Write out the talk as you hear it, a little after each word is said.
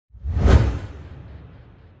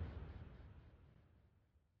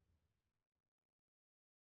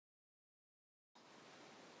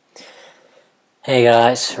Hey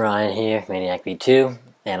guys, Ryan here, Maniac V2,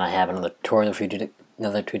 and I have another tutorial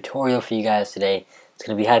for you guys today. It's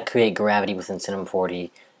going to be how to create gravity within Cinema 4D,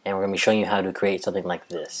 and we're going to be showing you how to create something like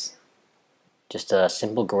this. Just a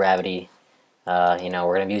simple gravity. We're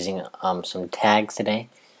going to be using some tags today.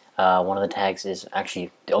 One of the tags is actually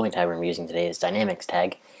the only tag we're going to be using today is Dynamics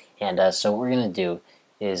tag, and so what we're going to do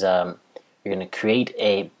is we're going to create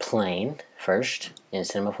a plane first in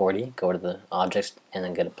Cinema 4D. Go to the objects and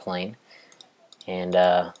then go to plane. And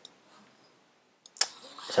so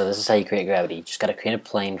this is how you create gravity. You just got to create a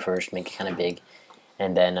plane first, make it kind of big,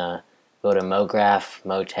 and then go to MoGraph,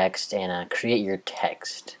 MoText, and create your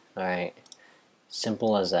text. Alright,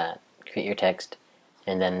 simple as that. Create your text,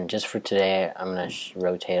 and then just for today, I'm going to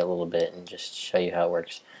rotate it a little bit and just show you how it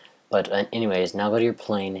works. But anyways, now go to your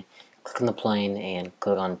plane, click on the plane, and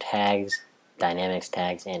click on Tags, Dynamics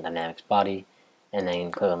Tags, and Dynamics Body, and then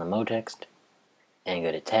click on the MoText, and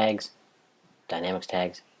go to Tags, Dynamics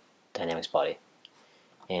Tags, Dynamics Body.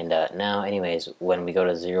 And now anyways, when we go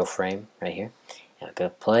to 0 frame right here and go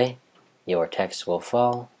play, your text will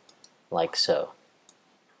fall like so.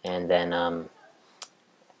 And then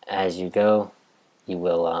as you go, you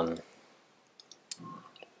will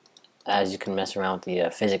as you can mess around with the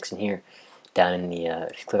physics in here, down in the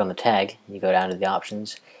if you click on the tag, you go down to the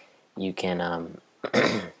options, you can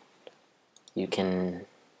you can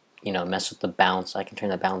mess with the bounce. I can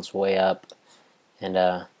turn the bounce way up,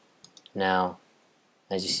 and now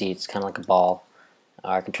as you see, it's kind of like a ball.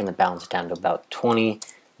 I can turn the bounce down to about 20.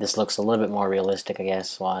 This looks a little bit more realistic, I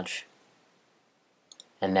guess. Watch.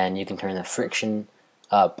 And then you can turn the friction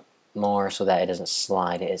up more so that it doesn't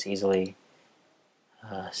slide as easily.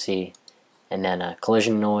 See. And then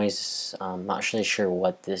collision noise. I'm not really sure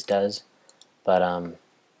what this does, but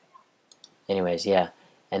anyways, yeah.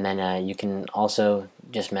 And then you can also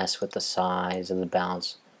just mess with the size of the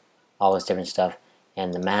bounce, all this different stuff.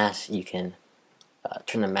 And the mass, you can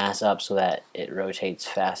turn the mass up so that it rotates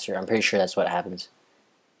faster. I'm pretty sure that's what happens.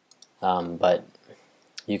 But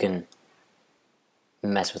you can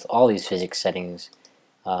mess with all these physics settings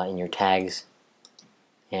in your tags,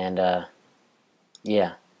 and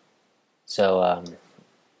yeah. So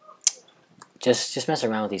just mess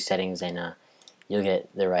around with these settings, and you'll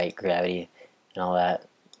get the right gravity and all that.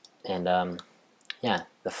 And yeah,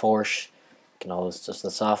 the force, you can always just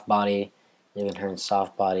the soft body. You can turn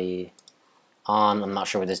soft body on. I'm not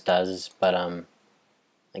sure what this does, but I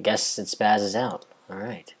guess it spazzes out.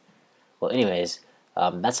 Alright. Well, anyways,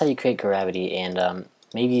 that's how you create gravity, and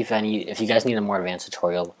maybe if you guys need a more advanced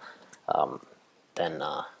tutorial, then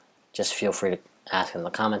just feel free to ask in the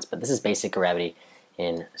comments, but this is basic gravity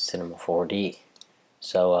in Cinema 4D.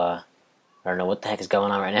 So, I don't know what the heck is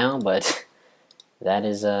going on right now, but that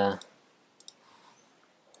is,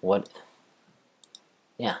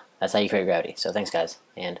 yeah, that's how you create gravity. So thanks guys,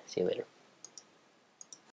 and see you later.